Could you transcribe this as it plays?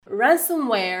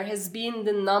ransomware has been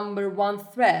the number one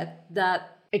threat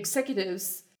that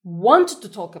executives wanted to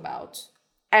talk about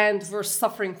and were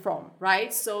suffering from,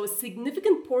 right? So a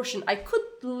significant portion, I could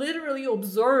literally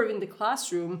observe in the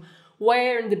classroom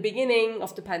where in the beginning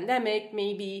of the pandemic,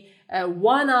 maybe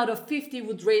 1 out of 50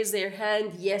 would raise their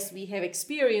hand. Yes, we have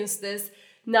experienced this.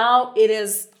 Now it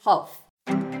is half.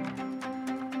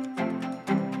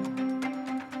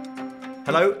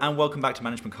 Hello and welcome back to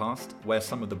ManagementCast, where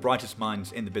some of the brightest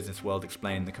minds in the business world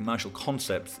explain the commercial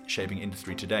concepts shaping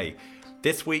industry today.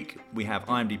 This week we have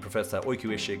IMD Professor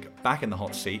Oyku Isik back in the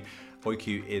hot seat.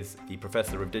 Oyku is the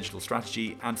Professor of Digital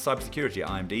Strategy and Cybersecurity at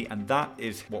IMD, and that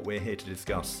is what we're here to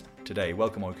discuss today.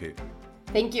 Welcome, Oyku.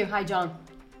 Thank you. Hi, John.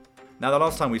 Now, the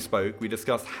last time we spoke, we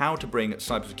discussed how to bring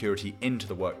cybersecurity into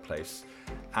the workplace.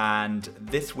 And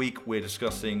this week we're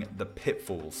discussing the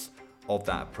pitfalls of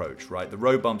that approach, right? The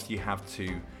road bumps you have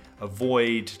to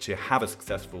avoid to have a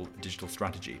successful digital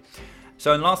strategy.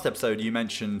 So in the last episode, you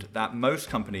mentioned that most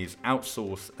companies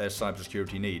outsource their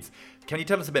cybersecurity needs. Can you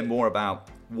tell us a bit more about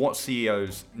what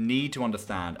CEOs need to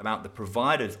understand about the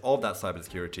providers of that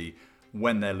cybersecurity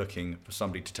when they're looking for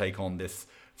somebody to take on this,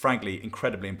 frankly,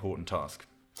 incredibly important task?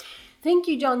 Thank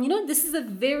you, John. This is a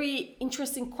very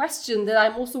interesting question that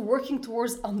I'm also working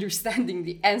towards understanding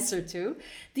the answer to.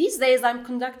 These days, I'm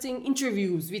conducting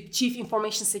interviews with chief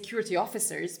information security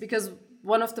officers because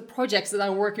one of the projects that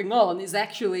I'm working on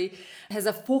has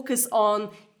a focus on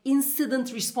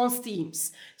incident response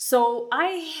teams. So I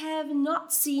have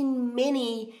not seen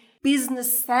many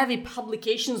business savvy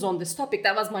publications on this topic.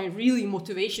 That was my really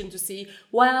motivation to see,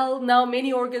 well, now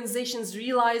many organizations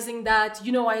realizing that,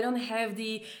 I don't have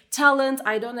the talent,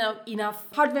 I don't have enough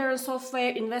hardware and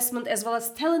software investment as well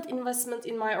as talent investment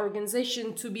in my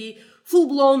organization to be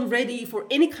full-blown ready for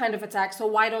any kind of attack. So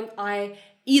why don't I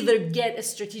either get a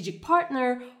strategic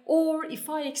partner, or if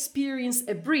I experience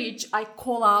a breach, I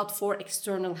call out for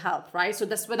external help, right? So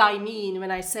that's what I mean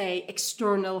when I say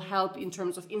external help in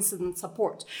terms of incident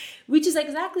support, which is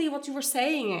exactly what you were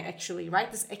saying actually,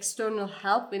 right? This external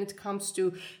help when it comes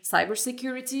to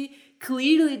cybersecurity.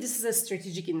 Clearly, this is a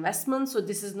strategic investment. So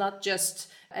this is not just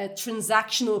a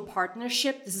transactional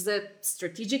partnership. This is a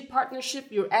strategic partnership.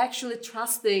 You're actually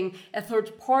trusting a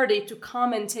third party to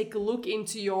come and take a look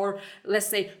into your, let's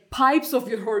say, pipes of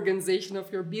your organization,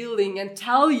 of your building, and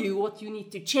tell you what you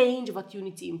need to change, what you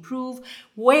need to improve,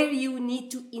 where you need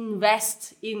to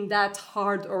invest in that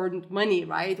hard-earned money,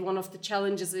 right? One of the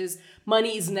challenges is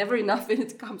money is never enough when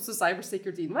it comes to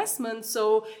cybersecurity investment.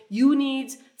 So you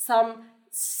need some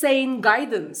sane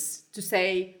guidance to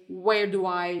say, where do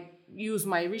I use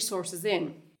my resources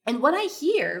in? And what I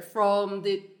hear from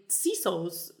the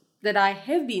CISOs that I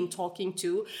have been talking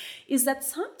to is that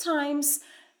sometimes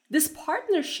these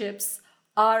partnerships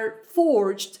are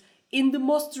forged in the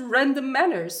most random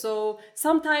manner. So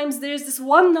sometimes there's this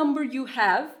one number you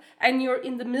have and you're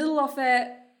in the middle of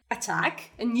a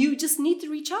attack and you just need to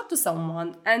reach out to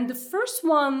someone. And the first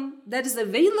one that is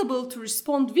available to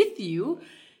respond with you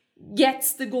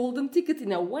gets the golden ticket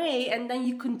in a way, and then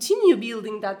you continue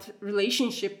building that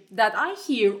relationship that I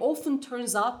hear often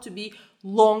turns out to be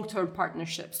long-term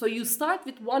partnership. So you start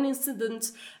with one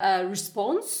incident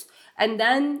response, and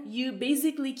then you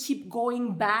basically keep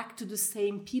going back to the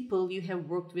same people you have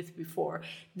worked with before.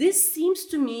 This seems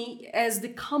to me as the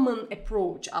common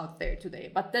approach out there today.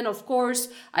 But then, of course,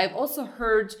 I've also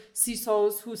heard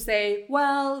CISOs who say,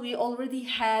 well, we already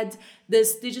had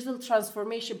this digital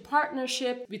transformation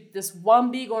partnership with this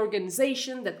one big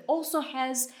organization that also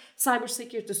has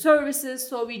cybersecurity services.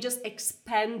 So we just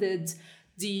expanded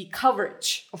the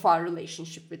coverage of our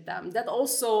relationship with them. That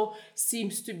also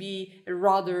seems to be a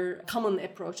rather common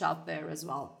approach out there as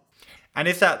well. And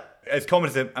is that, as common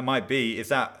as it might be, is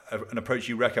that an approach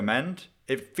you recommend?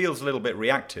 It feels a little bit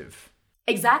reactive.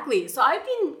 Exactly. So I've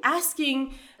been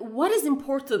asking, what is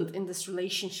important in this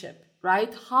relationship?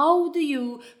 Right? How do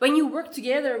you, when you work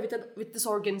together with this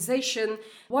organization,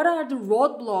 what are the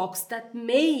roadblocks that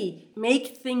may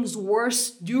make things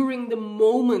worse during the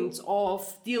moment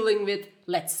of dealing with,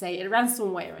 let's say, a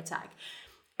ransomware attack?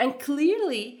 And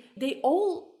clearly, they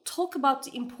all talk about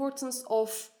the importance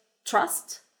of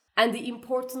trust and the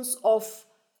importance of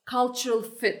cultural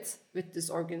fit with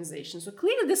this organization. So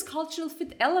clearly, this cultural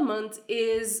fit element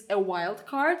is a wild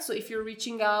card. So if you're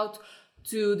reaching out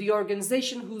to the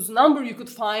organization whose number you could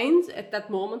find at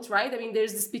that moment, right? I mean,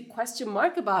 there's this big question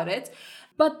mark about it.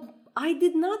 But I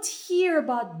did not hear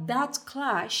about that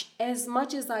clash as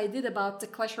much as I did about the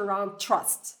clash around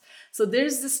trust. So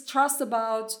there's this trust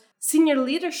about senior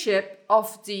leadership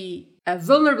of the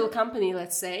vulnerable company,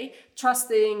 let's say,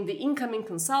 trusting the incoming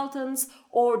consultants,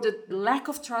 or the lack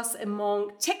of trust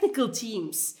among technical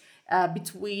teams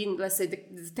between, let's say,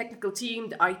 the technical team,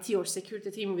 the IT or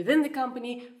security team within the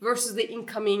company versus the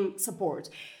incoming support.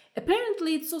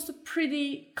 Apparently, it's also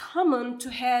pretty common to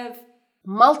have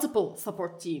multiple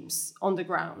support teams on the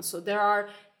ground. So there are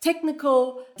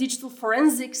technical digital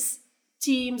forensics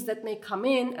teams that may come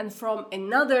in, and from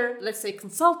another, let's say,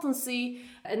 consultancy,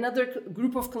 another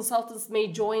group of consultants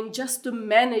may join just to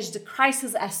manage the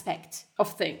crisis aspect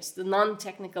of things, the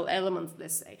non-technical elements,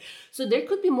 let's say. So there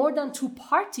could be more than two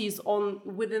parties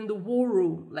within the war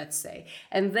room, let's say.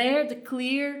 And there, the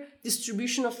clear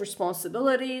distribution of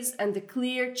responsibilities and the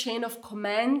clear chain of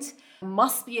command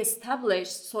must be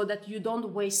established so that you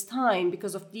don't waste time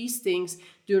because of these things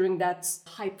during that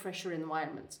high-pressure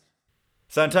environment.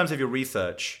 So in terms of your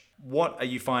research, what are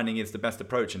you finding is the best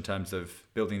approach in terms of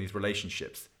building these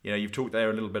relationships? You've talked there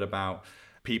a little bit about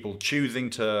people choosing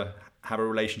to have a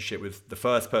relationship with the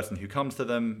first person who comes to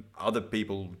them. Other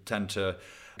people tend to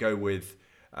go with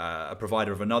a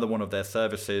provider of another one of their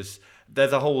services.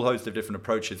 There's a whole host of different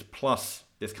approaches, plus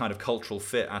this kind of cultural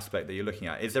fit aspect that you're looking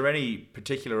at. Is there any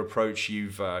particular approach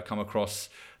you've come across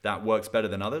that works better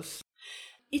than others?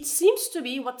 It seems to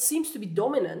be what seems to be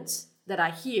dominant that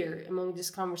I hear among these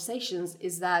conversations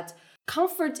is that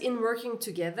comfort in working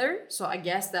together, so I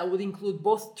guess that would include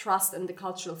both trust and the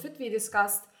cultural fit we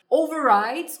discussed,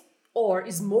 overrides or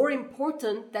is more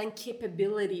important than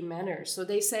capability matters. So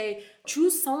they say,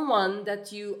 choose someone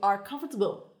that you are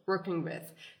comfortable working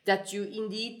with, that you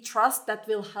indeed trust, that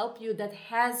will help you, that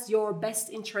has your best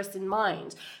interest in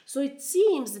mind. So it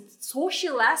seems that the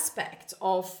social aspect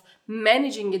of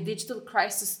managing a digital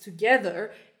crisis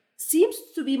together seems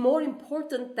to be more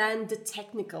important than the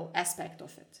technical aspect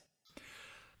of it.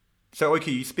 So,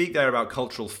 Oyku, you speak there about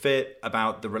cultural fit,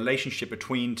 about the relationship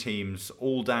between teams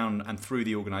all down and through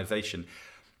the organization.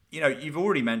 You've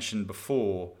already mentioned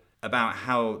before about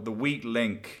how the weak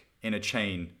link in a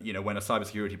chain, when a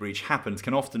cybersecurity breach happens,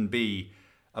 can often be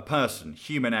a person,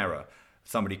 human error,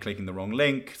 somebody clicking the wrong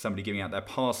link, somebody giving out their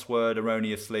password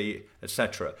erroneously,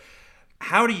 etc.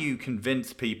 How do you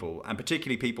convince people, and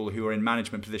particularly people who are in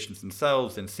management positions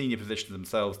themselves, in senior positions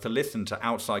themselves, to listen to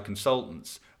outside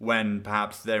consultants when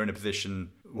perhaps they're in a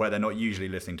position where they're not usually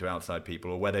listening to outside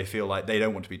people, or where they feel like they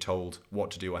don't want to be told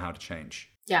what to do or how to change?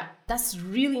 Yeah, that's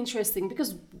really interesting,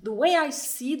 because the way I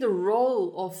see the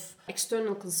role of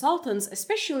external consultants,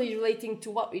 especially relating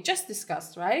to what we just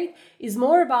discussed, right, is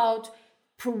more about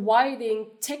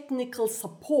providing technical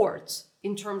support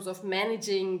in terms of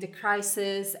managing the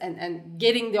crisis and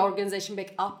getting the organization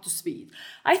back up to speed.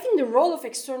 I think the role of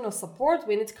external support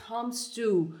when it comes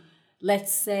to,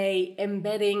 let's say,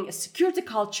 embedding a security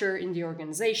culture in the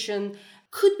organization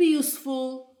could be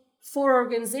useful for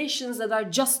organizations that are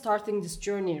just starting this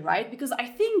journey, right? Because I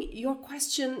think your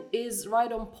question is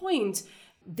right on point.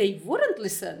 They wouldn't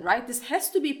listen, right? This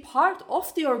has to be part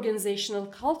of the organizational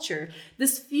culture.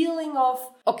 This feeling of,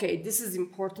 okay, this is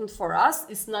important for us.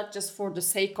 It's not just for the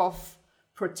sake of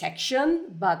protection,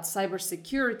 but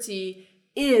cybersecurity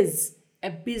is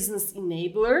a business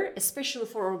enabler, especially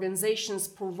for organizations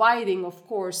providing, of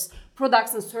course,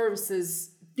 products and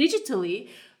services digitally.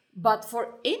 But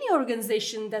for any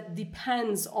organization that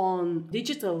depends on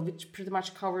digital, which pretty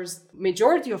much covers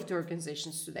majority of the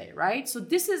organizations today, right? So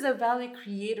this is a value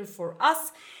creator for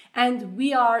us, and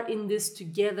we are in this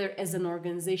together as an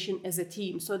organization, as a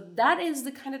team. So that is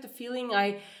the kind of the feeling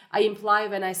I imply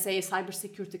when I say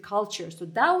cybersecurity culture. So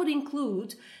that would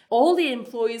include all the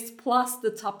employees plus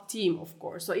the top team, of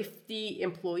course. So if the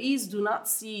employees do not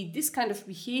see this kind of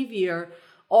behavior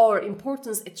or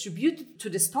importance attributed to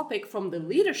this topic from the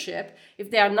leadership, if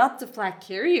they are not the flag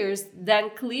carriers, then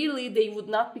clearly they would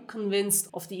not be convinced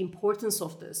of the importance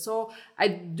of this. So I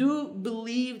do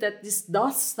believe that this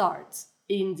does start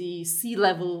in the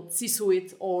C-level,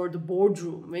 C-suite, or the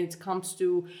boardroom when it comes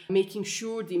to making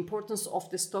sure the importance of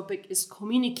this topic is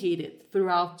communicated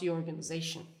throughout the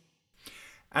organization.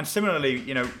 And similarly,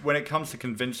 when it comes to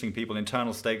convincing people,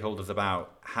 internal stakeholders,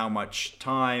 about how much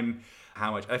time,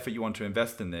 how much effort you want to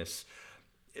invest in this,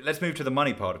 let's move to the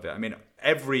money part of it. I mean,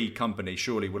 every company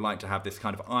surely would like to have this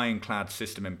kind of ironclad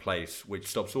system in place which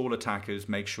stops all attackers,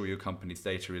 makes sure your company's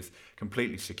data is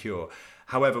completely secure.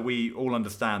 However, we all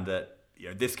understand that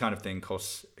this kind of thing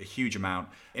costs a huge amount,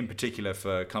 in particular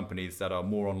for companies that are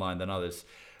more online than others.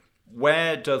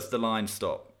 Where does the line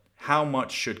stop? How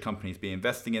much should companies be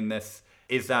investing in this?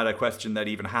 Is that a question that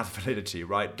even has validity,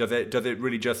 right? Does it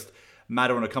really just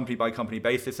matter on a company by company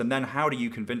basis? And then how do you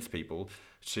convince people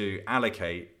to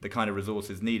allocate the kind of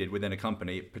resources needed within a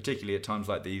company, particularly at times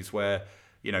like these where,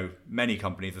 many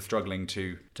companies are struggling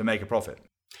to make a profit?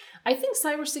 I think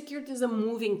cybersecurity is a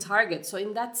moving target. So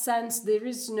in that sense, there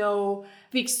is no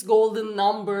fixed golden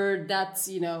number that,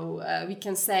 we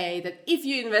can say that if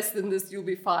you invest in this, you'll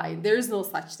be fine. There is no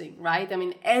such thing, right? I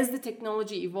mean, as the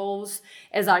technology evolves,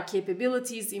 as our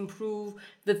capabilities improve,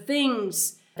 the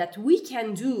things that we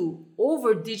can do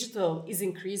over digital is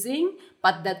increasing,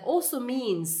 but that also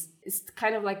means it's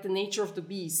kind of like the nature of the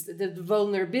beast. The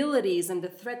vulnerabilities and the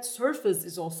threat surface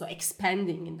is also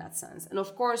expanding in that sense. And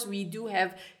of course, we do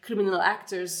have criminal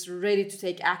actors ready to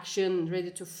take action, ready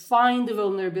to find the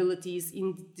vulnerabilities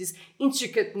in this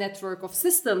intricate network of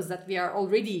systems that we are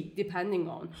already depending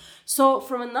on. So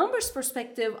from a numbers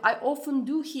perspective, I often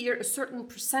do hear a certain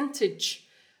percentage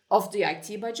of the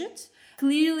IT budget.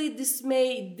 Clearly, this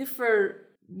may differ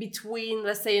between,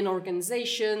 let's say, an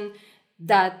organization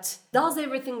that does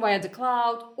everything via the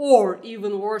cloud, or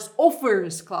even worse,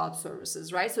 offers cloud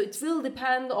services, right? So it will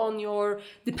depend on your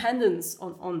dependence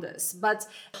on this. But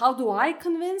how do I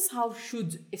convince? How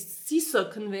should a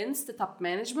CISO convince the top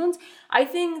management? I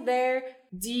think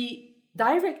the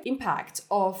direct impact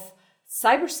of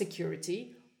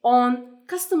cybersecurity on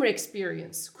customer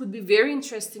experience could be very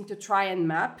interesting to try and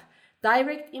map.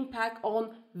 Direct impact on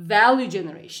value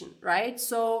generation, right?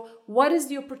 So what is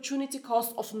the opportunity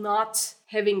cost of not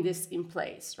having this in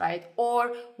place, right?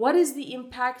 Or what is the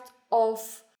impact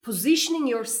of positioning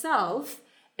yourself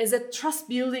as a trust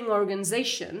building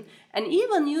organization and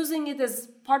even using it as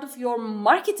part of your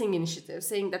marketing initiative,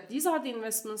 saying that these are the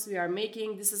investments we are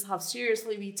making, this is how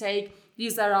seriously we take,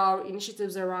 these are our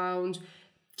initiatives around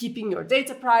keeping your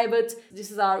data private. This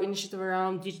is our initiative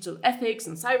around digital ethics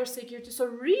and cybersecurity. So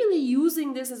really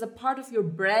using this as a part of your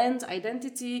brand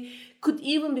identity could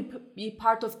even be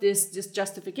part of this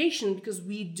justification, because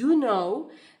we do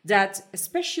know that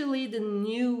especially the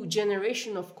new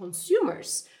generation of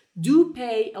consumers do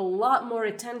pay a lot more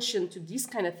attention to these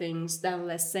kind of things than,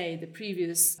 let's say, the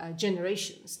previous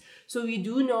generations. So we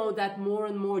do know that more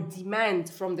and more demand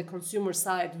from the consumer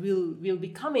side will be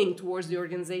coming towards the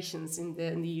organizations in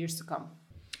the years to come.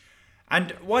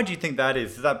 And why do you think that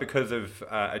is? Is that because of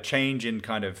a change in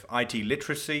kind of IT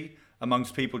literacy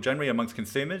amongst people generally, amongst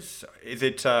consumers? Is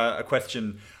it a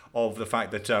question of the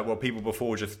fact that, people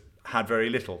before just had very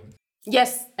little?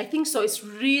 Yes, I think so. It's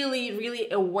really, really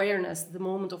awareness, the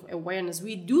moment of awareness.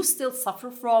 We do still suffer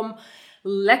from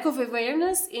lack of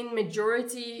awareness in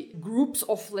majority groups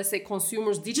of, let's say,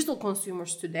 consumers, digital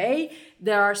consumers today.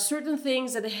 There are certain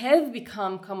things that have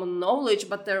become common knowledge,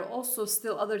 but there are also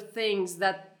still other things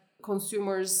that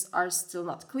consumers are still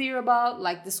not clear about.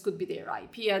 Like this could be their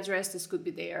IP address, this could be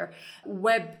their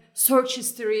web search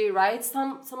history, right?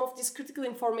 Some of this critical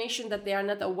information that they are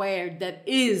not aware that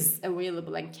is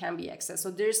available and can be accessed.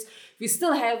 So we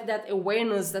still have that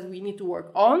awareness that we need to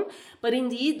work on. But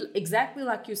indeed, exactly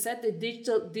like you said, the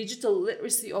digital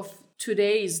literacy of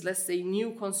today's, let's say,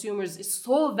 new consumers is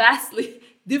so vastly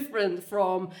different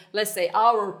from, let's say,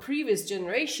 our previous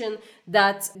generation,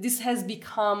 that this has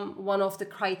become one of the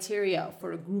criteria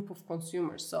for a group of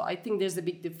consumers. So I think there's a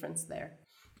big difference there.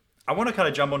 I want to kind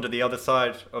of jump onto the other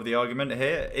side of the argument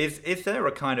here. Is there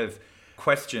a kind of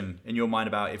question in your mind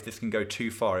about if this can go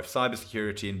too far, if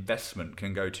cybersecurity investment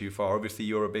can go too far? Obviously,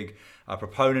 you're a big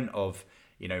proponent of,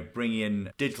 bringing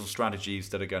in digital strategies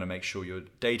that are going to make sure your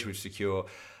data is secure.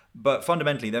 But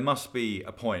fundamentally, there must be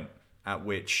a point at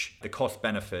which the cost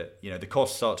benefit, the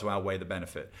costs start to outweigh the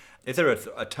benefit. Is there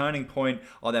a turning point?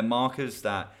 Are there markers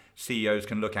that CEOs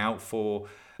can look out for,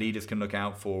 leaders can look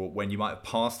out for, when you might have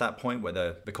passed that point where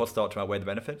the costs start to outweigh the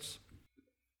benefits?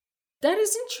 That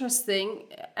is interesting.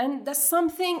 And that's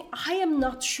something I am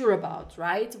not sure about,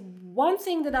 right? One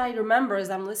thing that I remember as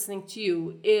I'm listening to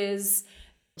you is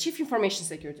Chief Information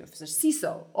Security Officer,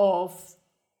 CISO, of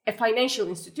a financial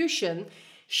institution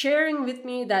sharing with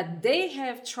me that they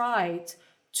have tried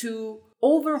to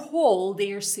overhaul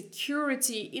their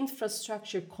security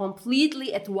infrastructure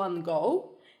completely at one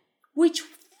go, which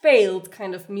failed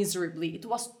kind of miserably. It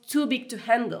was too big to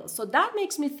handle. So that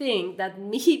makes me think that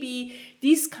maybe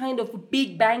these kind of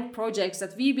big bang projects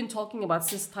that we've been talking about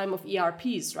since the time of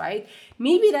ERPs, right?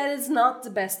 Maybe that is not the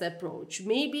best approach.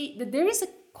 Maybe there is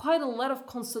quite a lot of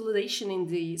consolidation in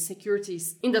the security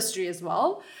industry as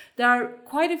well. There are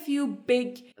quite a few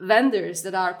big vendors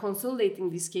that are consolidating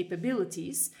these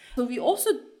capabilities. So we also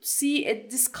see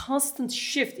this constant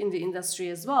shift in the industry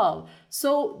as well.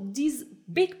 So these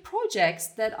big projects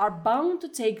that are bound to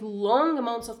take long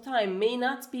amounts of time may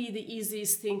not be the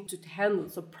easiest thing to handle.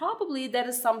 So probably that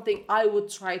is something I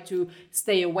would try to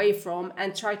stay away from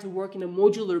and try to work in a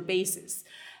modular basis.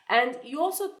 And you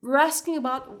also were asking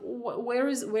about where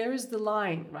is the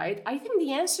line, right? I think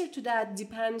the answer to that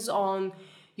depends on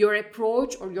your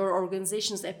approach or your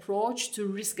organization's approach to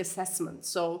risk assessment.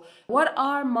 So what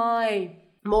are my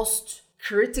most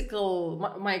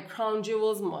critical, my crown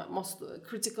jewels, my most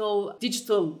critical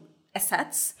digital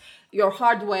assets? Your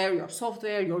hardware, your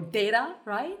software, your data,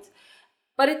 right?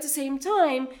 But at the same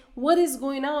time, what is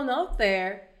going on out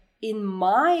there in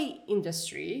my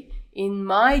industry, in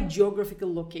my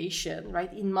geographical location,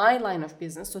 right, in my line of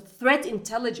business? So threat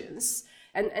intelligence,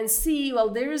 and see, well,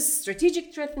 there is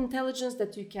strategic threat intelligence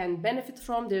that you can benefit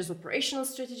from. There's operational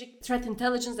strategic threat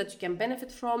intelligence that you can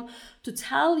benefit from to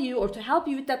tell you or to help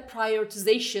you with that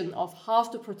prioritization of how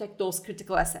to protect those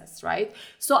critical assets, right?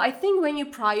 So I think when you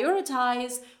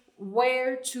prioritize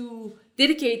where to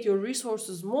dedicate your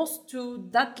resources most to,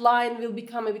 that line will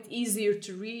become a bit easier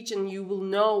to reach, and you will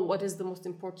know what is the most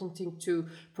important thing to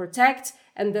protect,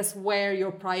 and that's where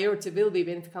your priority will be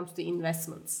when it comes to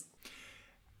investments.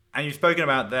 And you've spoken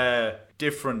about their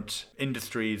different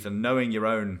industries and knowing your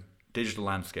own digital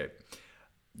landscape.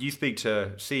 You speak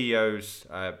to CEOs,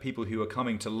 people who are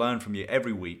coming to learn from you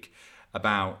every week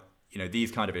about,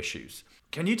 these kind of issues.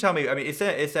 Can you tell me, is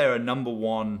there a number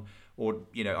one, or,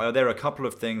 are there a couple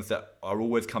of things that are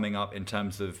always coming up in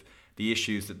terms of the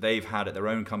issues that they've had at their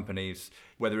own companies,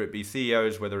 whether it be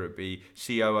CEOs, whether it be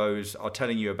COOs, are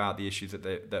telling you about the issues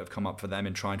that have come up for them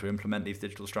in trying to implement these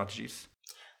digital strategies?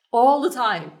 All the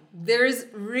time. There's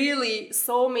really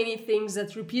so many things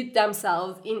that repeat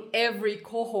themselves in every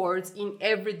cohort, in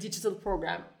every digital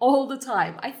program, all the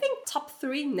time. I think top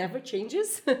 3 never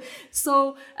changes.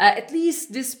 So at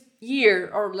least this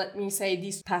year, or let me say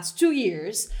these past 2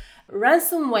 years,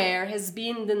 ransomware has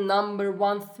been the number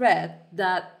one threat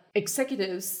that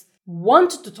executives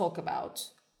wanted to talk about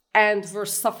and were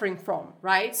suffering from,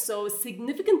 right? So a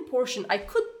significant portion, I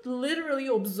could literally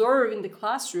observe in the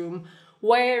classroom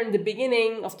where in the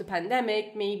beginning of the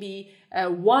pandemic, maybe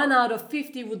 1 out of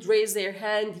 50 would raise their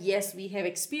hand. Yes, we have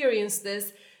experienced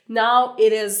this. Now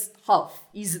it is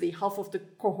easily half of the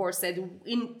cohort said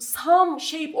in some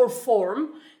shape or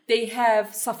form, they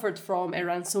have suffered from a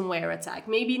ransomware attack.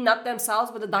 Maybe not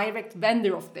themselves, but a direct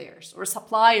vendor of theirs or a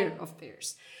supplier of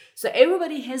theirs. So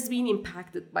everybody has been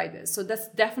impacted by this. So that's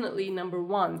definitely number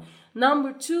one.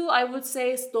 Number 2, I would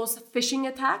say, is those phishing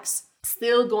attacks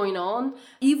still going on,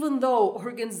 even though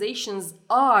organizations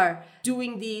are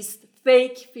doing these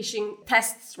fake phishing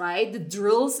tests, right? The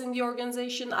drills in the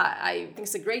organization. I think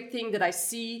it's a great thing that I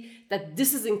see that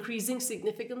this is increasing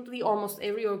significantly. Almost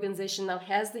every organization now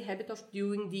has the habit of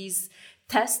doing these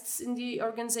tests in the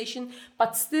organization,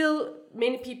 but still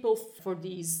many people for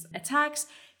these attacks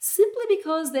simply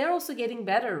because they're also getting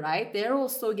better, right? They're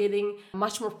also getting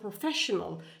much more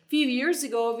professional. A few years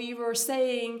ago, we were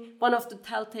saying one of the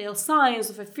telltale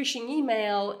signs of a phishing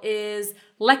email is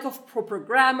lack of proper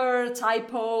grammar,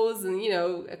 typos,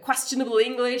 and questionable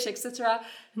English, etc.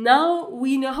 Now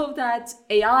we know that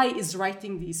AI is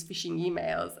writing these phishing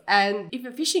emails, and if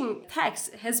a phishing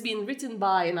text has been written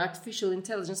by an artificial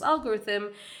intelligence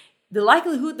algorithm, the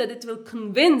likelihood that it will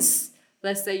convince,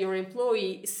 let's say, your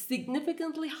employee is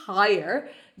significantly higher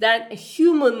than a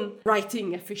human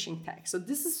writing a phishing text. So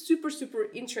this is super, super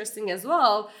interesting as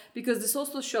well, because this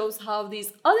also shows how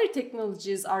these other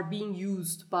technologies are being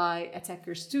used by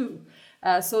attackers too.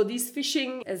 So these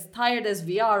phishing, as tired as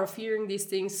we are of hearing these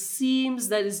things, seems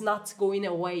that it's not going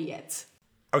away yet.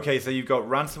 Okay, so you've got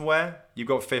ransomware, you've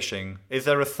got phishing. Is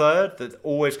there a third that's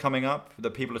always coming up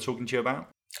that people are talking to you about?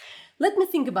 Let me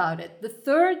think about it. The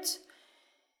third,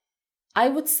 I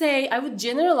would say, I would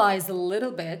generalize a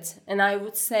little bit, and I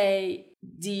would say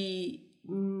the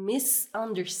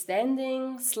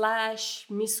misunderstanding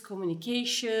 /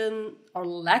 miscommunication or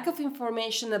lack of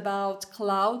information about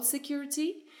cloud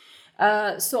security.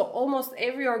 So almost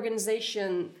every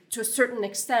organization, to a certain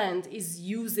extent, is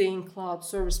using cloud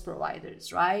service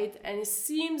providers, right? And it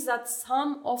seems that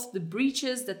some of the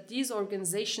breaches that these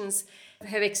organizations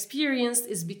have experienced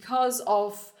is because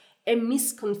of a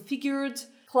misconfigured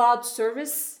cloud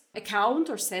service account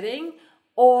or setting,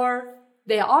 or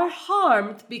they are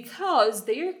harmed because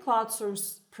their cloud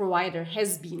service provider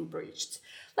has been breached.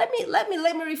 Let me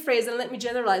rephrase and let me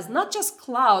generalize, not just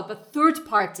cloud, but third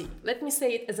party. Let me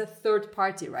say it as a third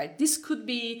party, right? This could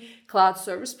be cloud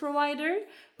service provider,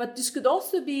 but this could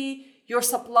also be your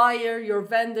supplier, your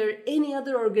vendor, any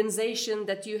other organization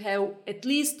that you have at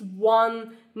least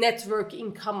one network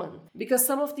in common. Because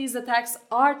some of these attacks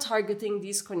are targeting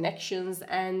these connections,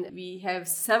 and we have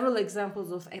several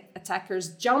examples of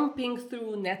attackers jumping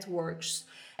through networks,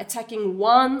 attacking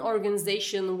one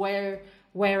organization where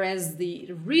whereas the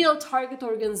real target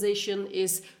organization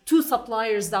is 2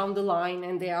 suppliers down the line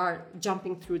and they are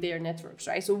jumping through their networks,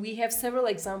 right? So we have several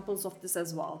examples of this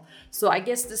as well. So I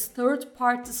guess this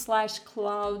third-party /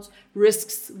 cloud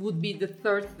risks would be the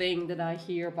third thing that I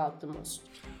hear about the most.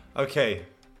 Okay.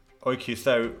 Oyku,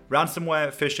 so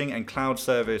ransomware, phishing, and cloud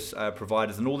service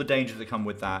providers and all the dangers that come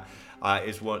with that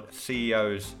is what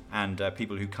CEOs and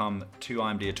people who come to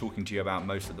IMD are talking to you about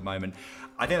most at the moment.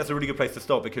 I think that's a really good place to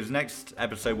stop, because next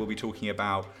episode we'll be talking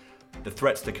about the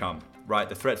threats to come, right?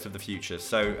 The threats of the future.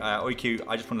 So Oyku,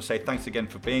 I just want to say thanks again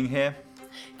for being here.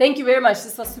 Thank you very much.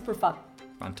 This was super fun.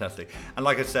 Fantastic. And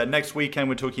like I said, next weekend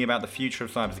we're talking about the future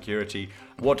of cybersecurity,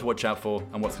 what to watch out for,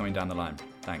 and what's coming down the line.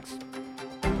 Thanks.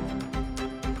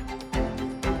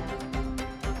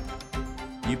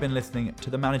 You've been listening to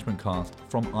the ManagementCast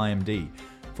from IMD.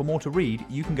 For more to read,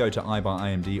 you can go to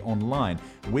iBuyIMD online,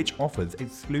 which offers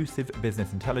exclusive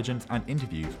business intelligence and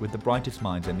interviews with the brightest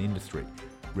minds in the industry,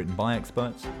 written by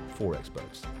experts for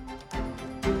experts.